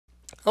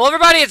Hello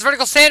everybody, it's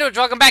VerticalSandwich.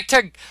 Welcome back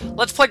to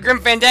Let's Play Grim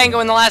Fandango.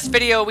 In the last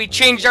video, we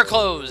changed our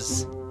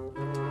clothes.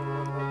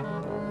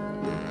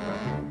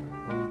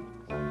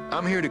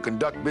 I'm here to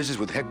conduct business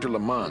with Hector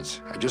LeMans.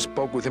 I just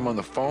spoke with him on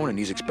the phone and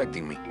he's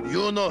expecting me.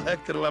 You know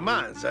Hector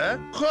LeMans, eh?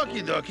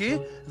 Okie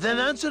dokie. Then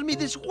answer me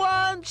this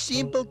one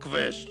simple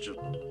question.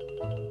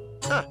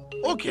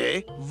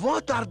 Okay.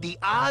 What are the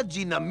odds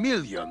in a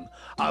million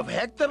of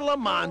Hector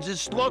LeMans'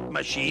 slot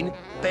machine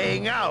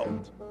paying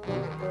out?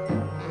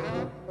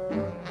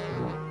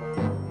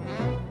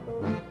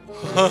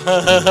 No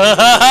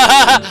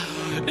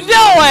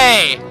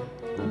way!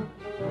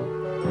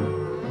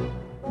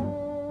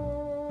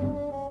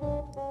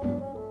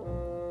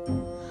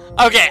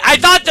 Okay, I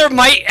thought there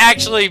might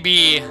actually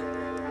be...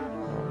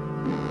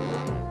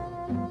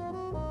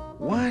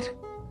 What?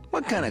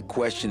 What kind of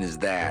question is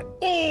that?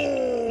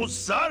 Oh,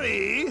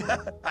 sorry.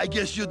 I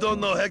guess you don't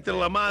know Hector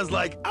LeMans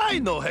like I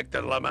know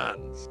Hector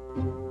LeMans.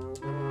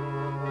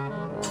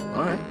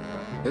 All right,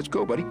 let's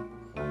go, buddy.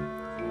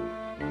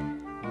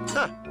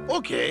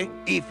 Okay.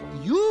 If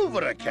you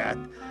were a cat,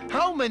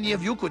 how many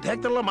of you could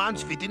Hector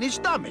LeMans fit in his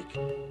stomach?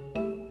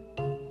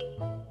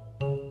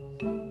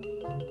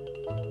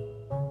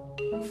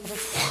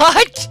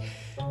 What?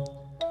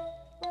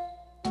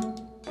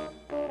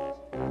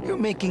 You're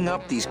making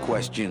up these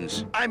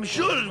questions. I'm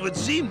sure it would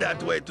seem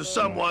that way to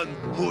someone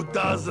who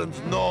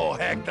doesn't know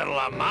Hector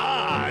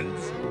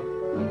LeMans.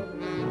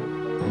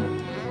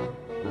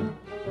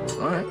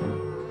 All right,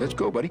 let's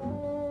go, buddy.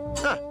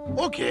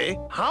 Okay.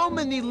 How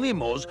many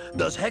limos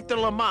does Hector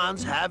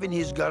LeMans have in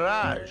his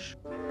garage?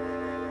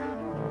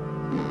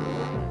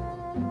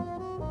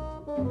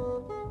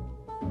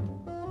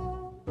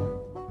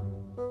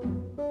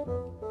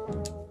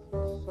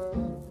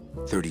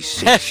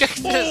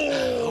 $36.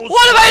 Oh,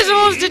 what am I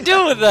supposed to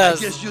do with I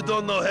this? guess you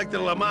don't know Hector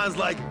LeMans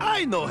like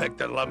I know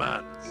Hector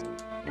LeMans.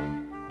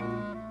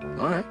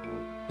 All right,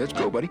 let's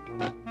go, buddy.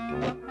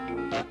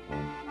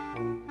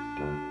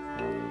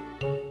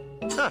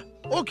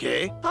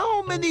 Okay.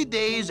 How many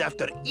days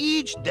after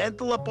each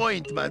dental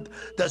appointment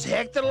does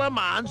Hector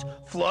LeMans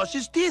floss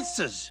his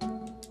teeth?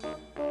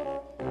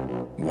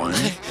 One.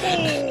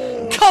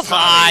 Oh, Come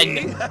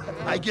sorry. on!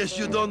 I guess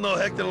you don't know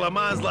Hector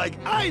LeMans like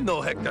I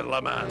know Hector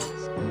LeMans.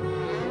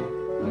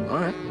 All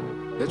right,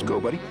 let's go,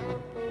 buddy.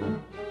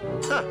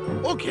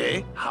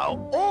 Okay.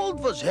 How old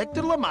was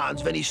Hector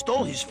LeMans when he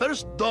stole his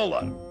first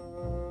 $1?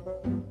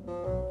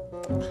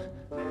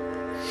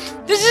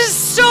 This is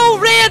so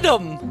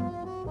random!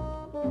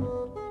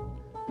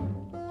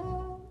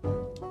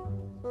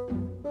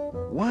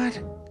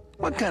 What?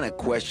 What kind of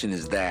question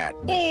is that?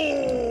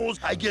 Oh,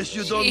 I guess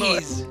you don't know.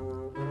 Jeez.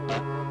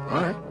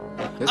 All right.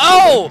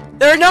 Oh!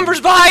 There are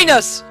numbers behind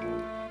us!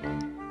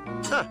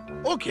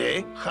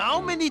 Okay. How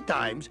many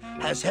times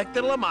has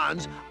Hector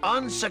LeMans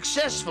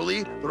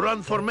unsuccessfully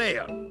run for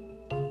mayor?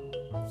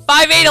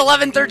 5, 8,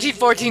 11, 13,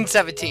 14,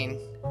 17.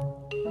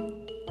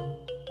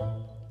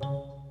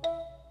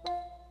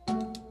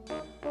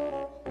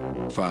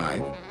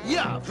 Five.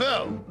 Yeah,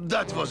 well,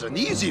 that was an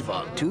easy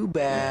one. Too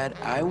bad.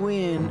 I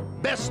win.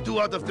 Best 2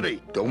 out of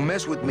 3. Don't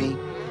mess with me.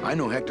 I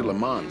know Hector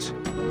LeMans.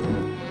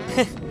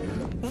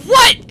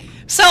 What?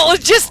 So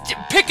let's just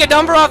pick a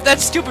number off that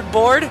stupid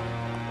board?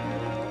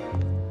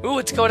 Ooh,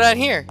 what's going on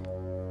here?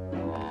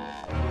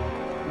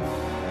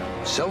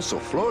 Celso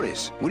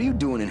Flores, what are you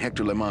doing in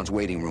Hector LeMans'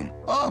 waiting room?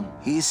 Oh,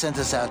 he sent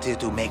us out here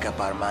to make up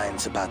our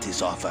minds about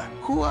his offer.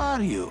 Who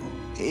are you,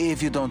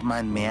 if you don't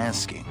mind me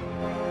asking?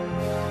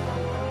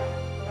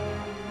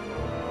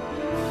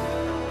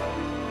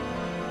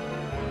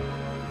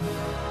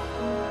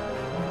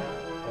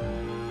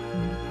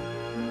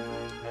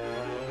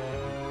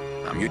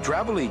 I'm your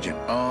travel agent.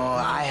 Oh,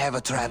 I have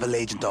a travel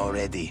agent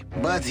already,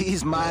 but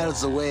he's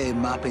miles away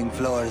mopping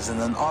floors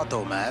in an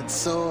automat,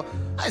 so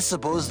I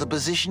suppose the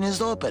position is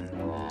open.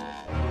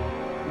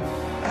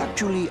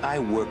 Actually, I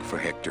work for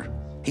Hector.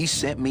 He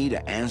sent me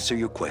to answer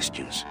your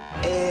questions.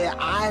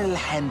 I'll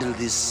handle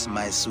this,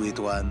 my sweet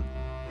one.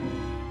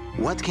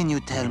 What can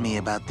you tell me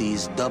about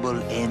these double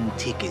N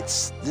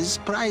tickets? This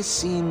price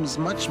seems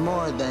much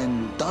more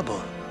than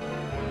double.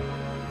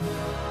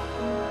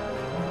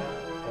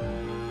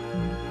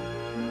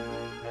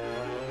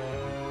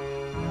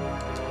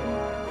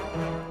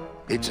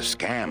 It's a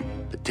scam.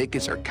 The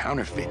tickets are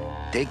counterfeit.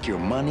 Take your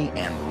money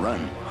and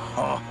run.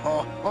 Ho,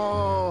 ho,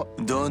 ho.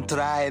 Don't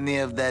try any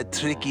of that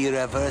tricky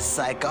reverse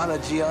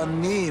psychology on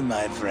me,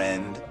 my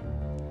friend.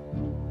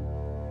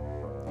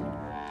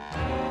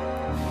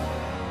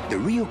 The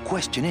real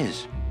question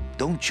is,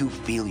 don't you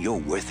feel you're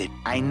worth it?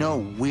 I know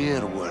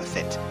we're worth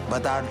it,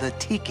 but are the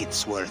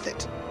tickets worth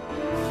it?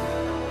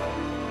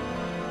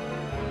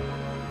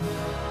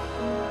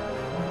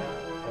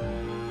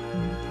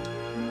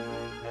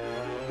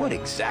 What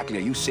exactly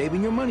are you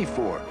saving your money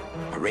for?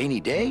 A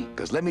rainy day?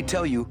 Because let me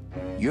tell you,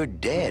 you're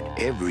dead.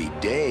 Every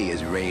day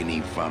is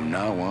rainy from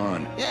now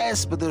on.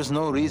 Yes, but there's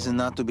no reason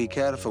not to be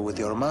careful with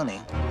your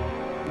money.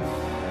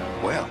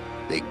 Well,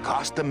 they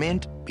cost a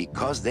mint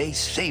because they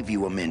save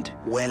you a mint.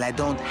 Well, I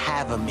don't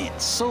have a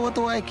mint, so what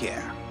do I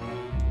care?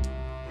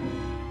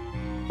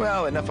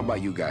 Well, enough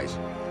about you guys.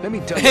 Let me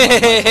tell you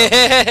about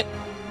myself.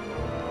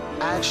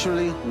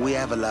 Actually, we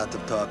have a lot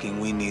of talking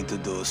we need to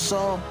do,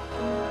 so...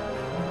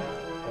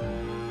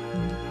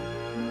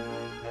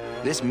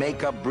 This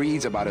makeup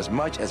breathes about as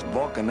much as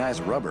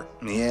vulcanized rubber.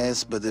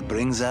 Yes, but it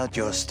brings out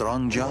your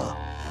strong jaw.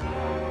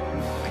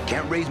 I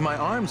can't raise my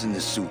arms in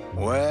this suit.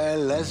 Well,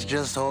 let's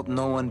just hope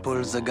no one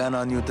pulls a gun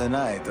on you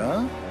tonight,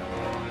 huh?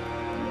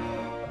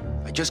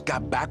 I just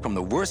got back from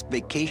the worst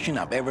vacation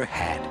I've ever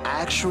had.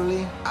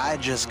 Actually, I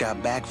just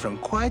got back from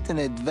quite an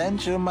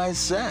adventure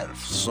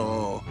myself,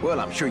 so...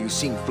 Well, I'm sure you've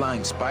seen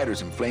flying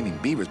spiders and flaming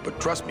beavers, but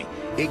trust me,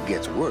 it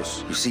gets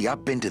worse. You see,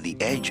 I've been to the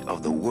edge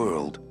of the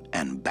world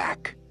and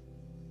back.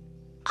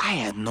 I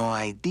had no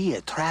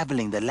idea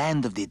traveling the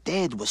land of the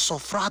dead was so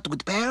fraught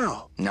with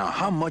peril. Now,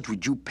 how much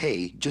would you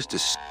pay just to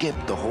skip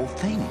the whole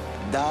thing?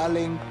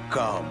 Darling,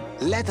 come.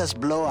 Let us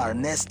blow our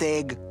nest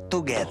egg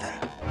together.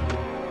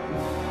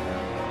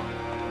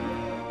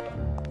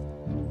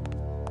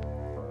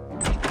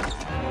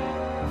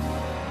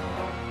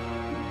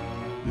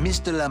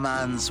 Mr.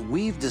 LeMans,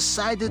 we've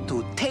decided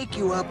to take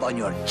you up on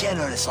your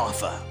generous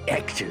offer.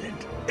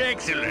 Excellent.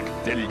 Excellent.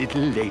 The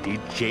little lady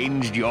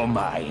changed your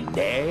mind,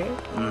 eh?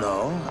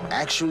 No,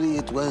 actually,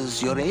 it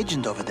was your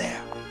agent over there.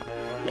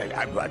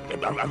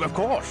 Of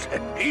course.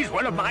 He's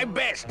one of my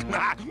best.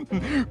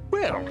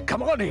 Well,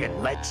 come on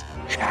in. Let's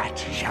chat,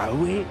 shall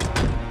we?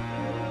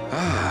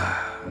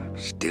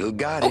 Still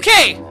got it.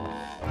 Okay!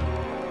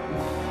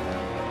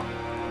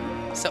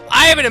 So,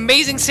 I am an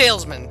amazing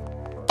salesman,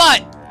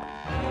 but...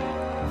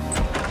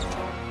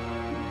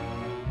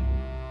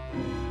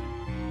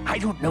 I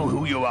don't know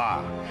who you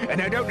are,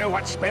 and I don't know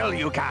what spell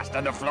you cast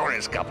on the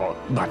florist couple,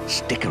 but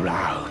stick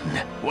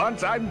around.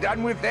 Once I'm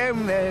done with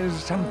them, there's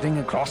something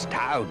across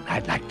town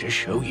I'd like to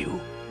show you.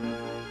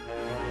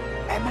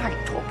 Am I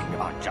talking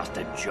about just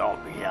a job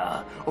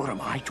here, or am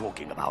I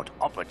talking about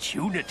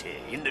opportunity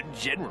in the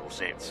general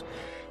sense?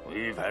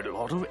 We've had a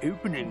lot of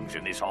openings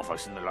in this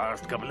office in the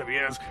last couple of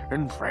years,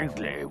 and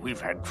frankly,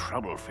 we've had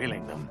trouble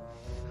filling them.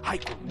 I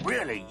could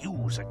really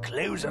use a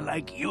closer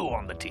like you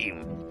on the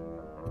team.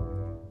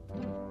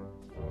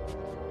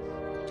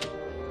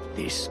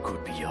 This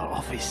could be your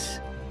office.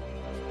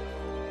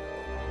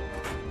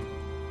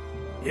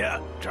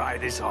 Yeah, try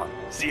this on.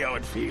 See how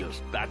it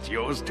feels. That's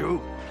yours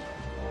too.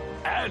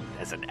 And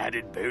as an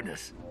added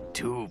bonus,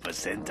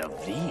 2%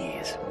 of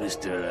these,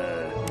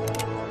 Mr.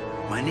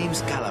 My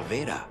name's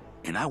Calavera,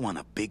 and I want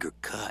a bigger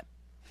cut.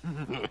 Oh,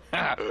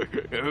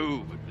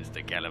 but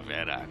Mr.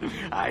 Calavera,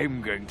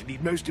 I'm going to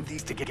need most of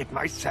these to get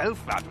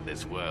myself out of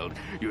this world.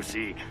 You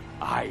see,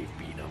 I've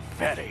been a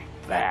very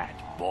bad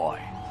boy.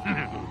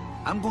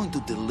 I'm going to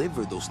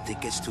deliver those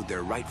tickets to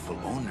their rightful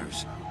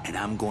owners, and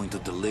I'm going to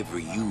deliver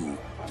you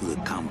to the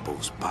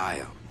compost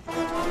pile.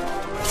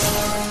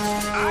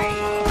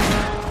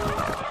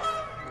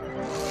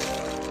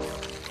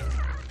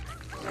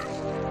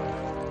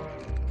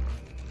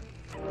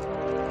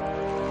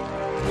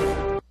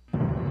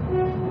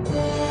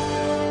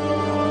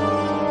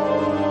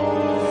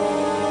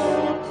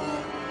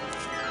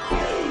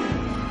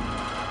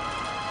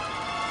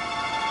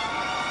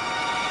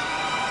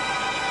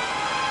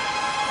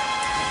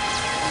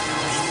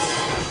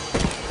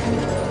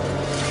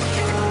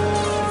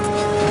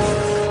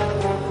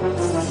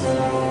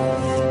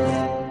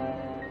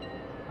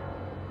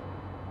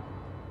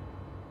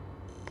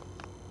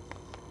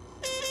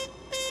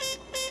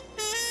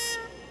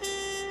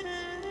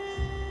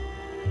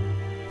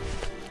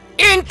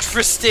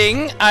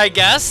 Interesting, I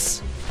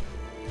guess.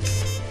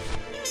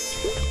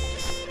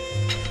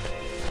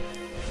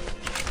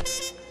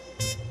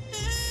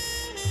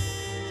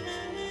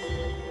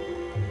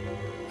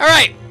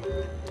 Alright.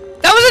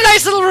 That was a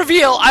nice little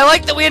reveal. I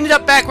like that we ended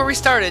up back where we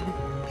started.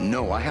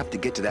 No, I have to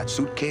get to that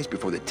suitcase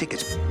before the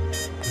tickets...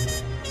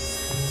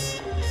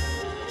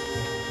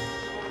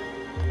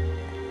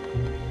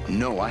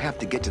 No, I have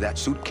to get to that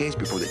suitcase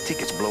before the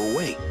tickets blow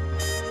away.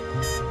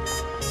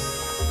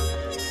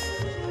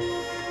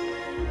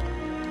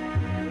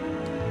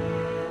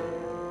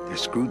 They're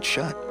screwed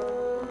shut.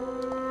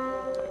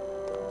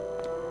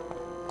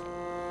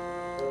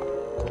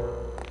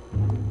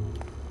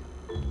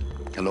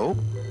 Hello?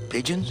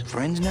 Pigeons?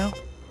 Friends now?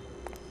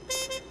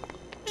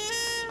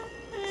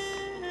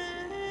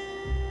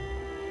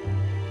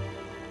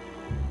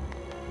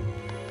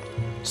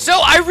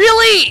 So I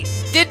really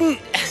didn't...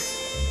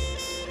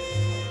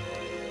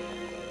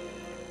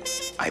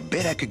 I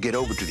bet I could get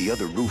over to the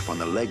other roof on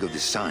the leg of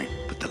this sign,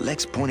 but the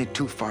leg's pointed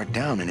too far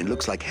down and it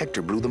looks like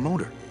Hector blew the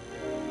motor.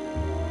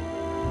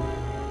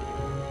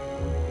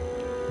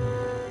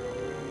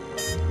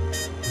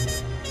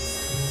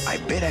 I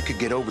bet I could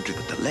get over to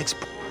the leg's...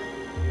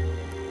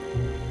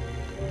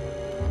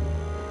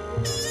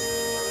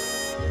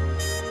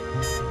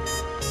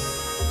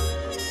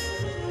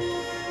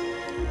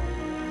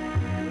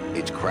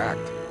 It's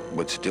cracked,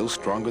 but still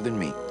stronger than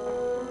me.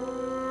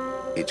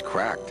 It's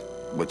cracked,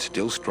 but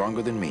still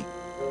stronger than me.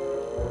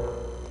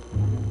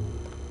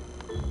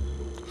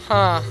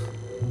 Huh.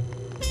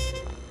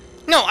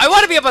 No, I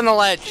want to be up on the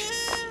ledge.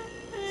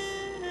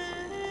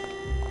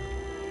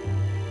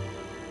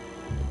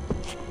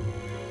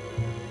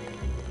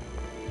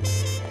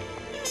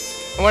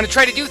 I want to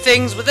try to do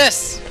things with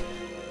this.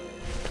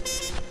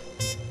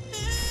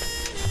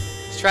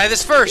 Let's try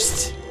this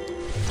first.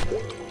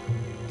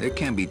 There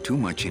can't be too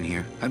much in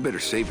here. I'd better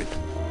save it.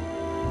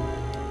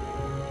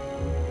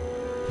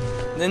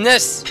 Then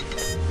this.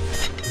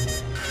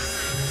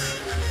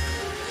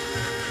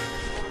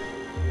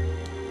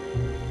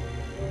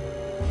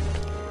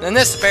 Then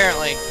this,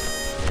 apparently.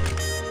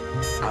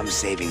 I'm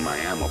saving my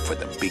ammo for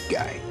the big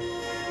guy.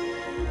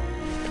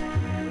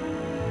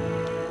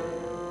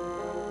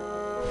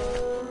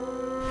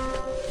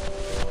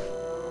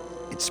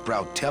 It's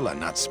Sproutella,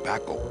 not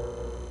Spackle.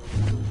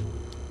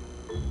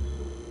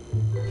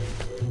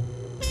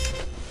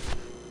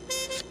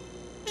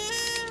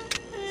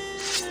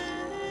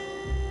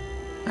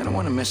 I don't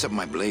want to mess up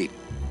my blade.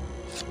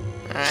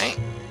 Alright.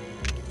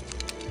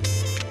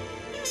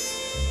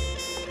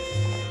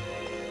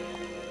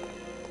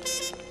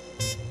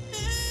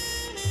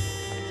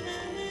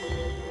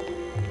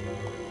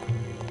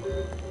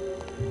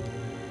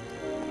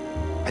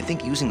 I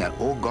think using that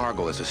old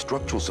gargle as a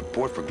structural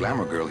support for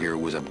Glamour Girl here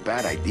was a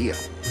bad idea.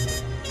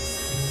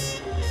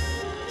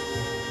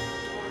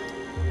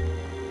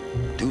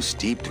 Too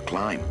steep to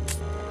climb.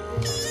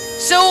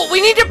 So,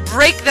 we need to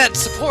break that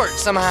support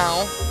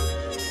somehow.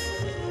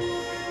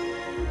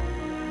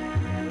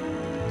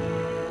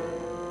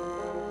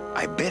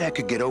 I bet I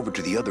could get over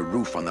to the other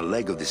roof on the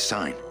leg of this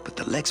sign, but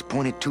the leg's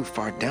pointed too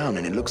far down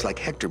and it looks like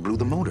Hector blew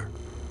the motor.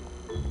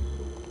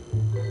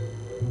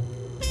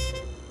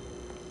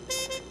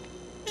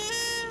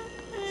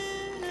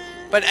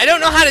 But I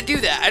don't know how to do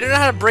that. I don't know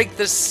how to break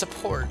this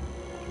support.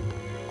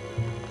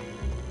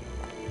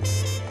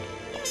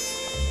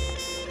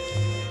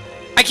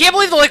 I can't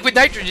believe the liquid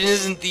nitrogen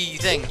isn't the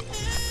thing.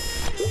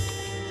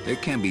 There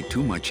can't be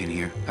too much in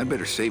here. I'd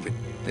better save it.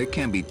 There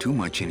can't be too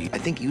much in here. I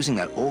think using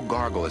that old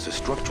gargle as a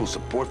structural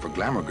support for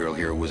Glamour Girl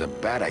here was a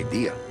bad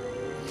idea.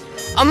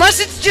 Unless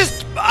it's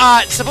just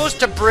supposed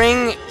to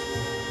bring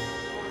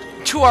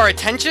to our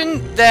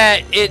attention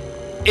that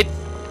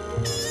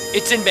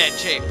it's in bad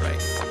shape, right?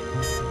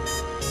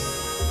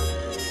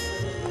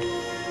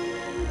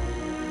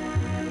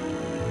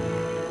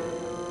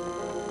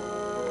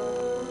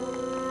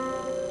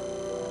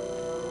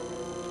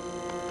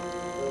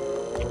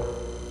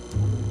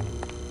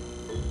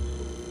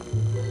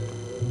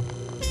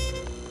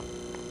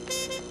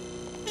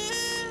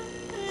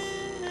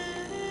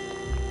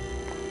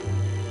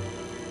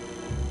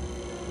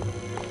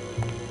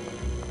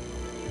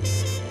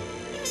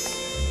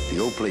 The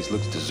old place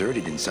looks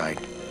deserted inside.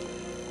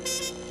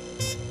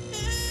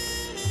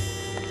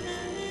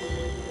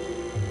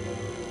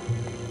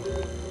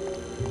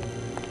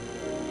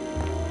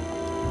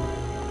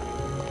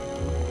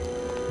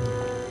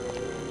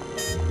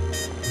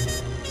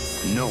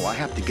 No, I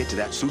have to get to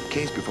that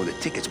suitcase before the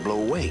tickets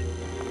blow away.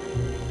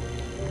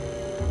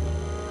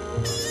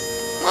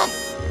 Well,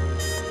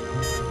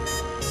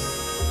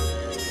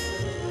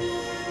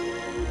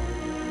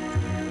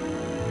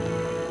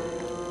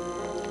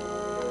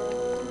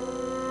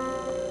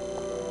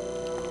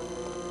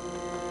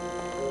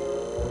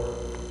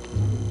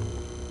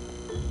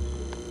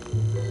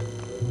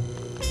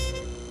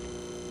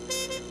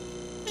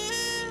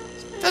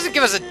 doesn't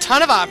give us a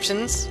ton of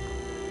options.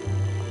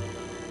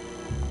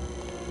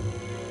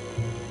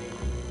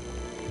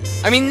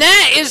 I mean,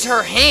 that is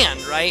her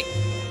hand, right?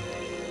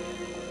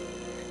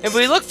 If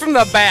we look from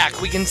the back,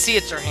 we can see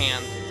it's her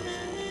hand.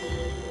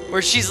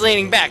 Where she's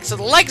leaning back. So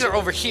the legs are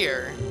over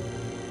here.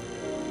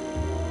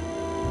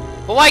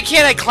 But why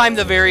can't I climb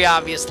the very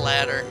obvious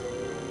ladder?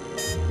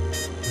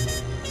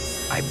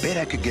 I bet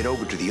I could get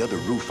over to the other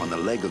roof on the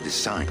leg of this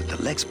sign, but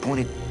the leg's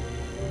pointed...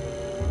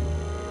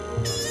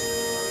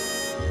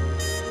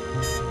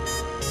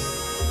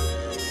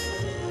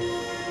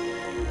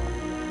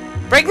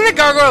 Breaking the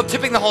gargoyle,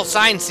 tipping the whole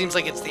sign seems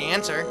like it's the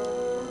answer.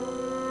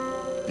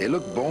 They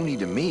look bony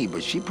to me,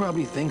 but she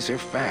probably thinks they're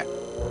fat.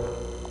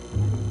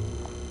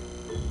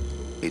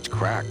 It's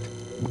cracked.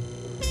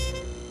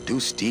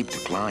 Too steep to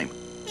climb.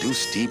 Too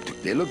steep to...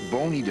 They look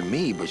bony to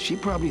me, but she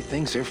probably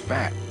thinks they're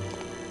fat.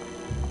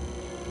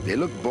 They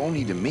look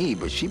bony to me,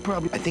 but she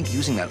probably... I think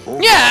using that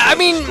old... Yeah, I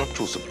mean...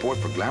 structural support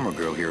for Glamour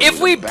Girl here... If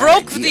we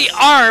broke the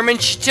arm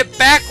and she tipped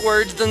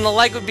backwards, then the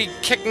leg would be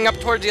kicking up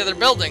towards the other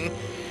building.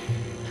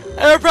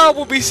 And our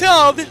problem would be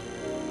solved.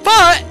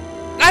 But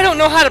I don't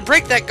know how to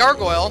break that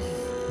gargoyle.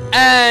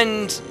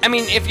 And I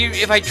mean,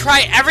 if I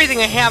try everything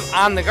I have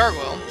on the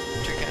gargoyle,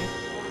 which I can.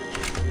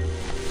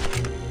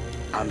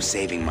 I'm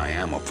saving my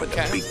ammo for the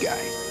big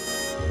guy.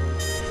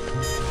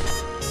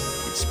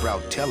 It's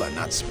Sproutella,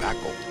 not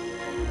Spackle.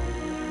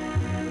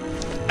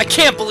 I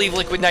can't believe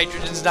liquid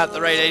nitrogen's not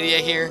the right idea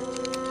here.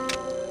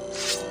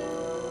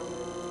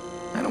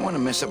 I don't want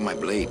to mess up my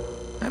blade.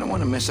 I don't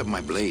want to mess up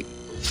my blade.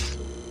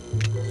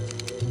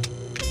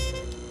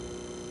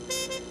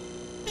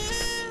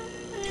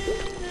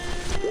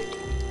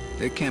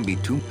 There can't be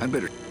too... I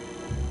better...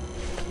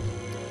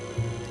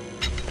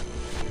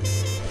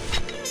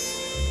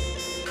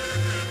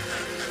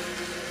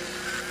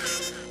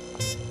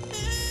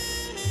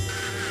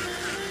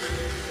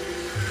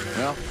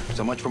 Well,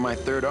 so much for my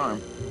third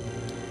arm.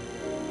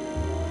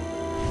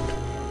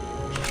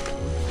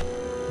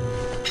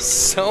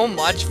 So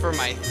much for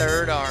my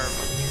third arm.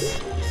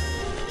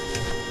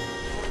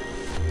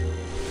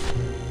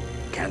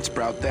 Can't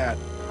sprout that.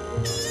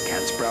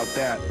 Can't sprout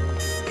that.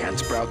 Can't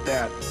sprout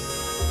that.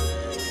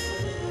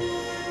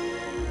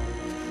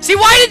 See,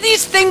 why did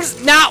these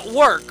things not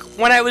work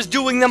when I was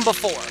doing them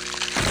before?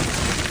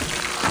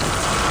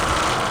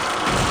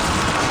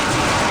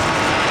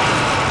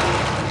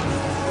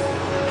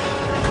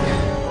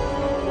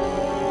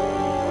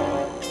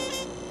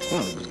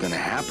 Well, it was gonna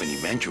happen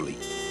eventually.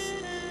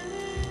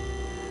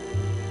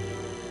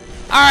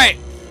 Alright.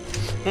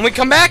 When we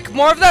come back,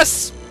 more of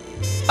this.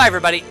 Bye,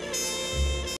 everybody.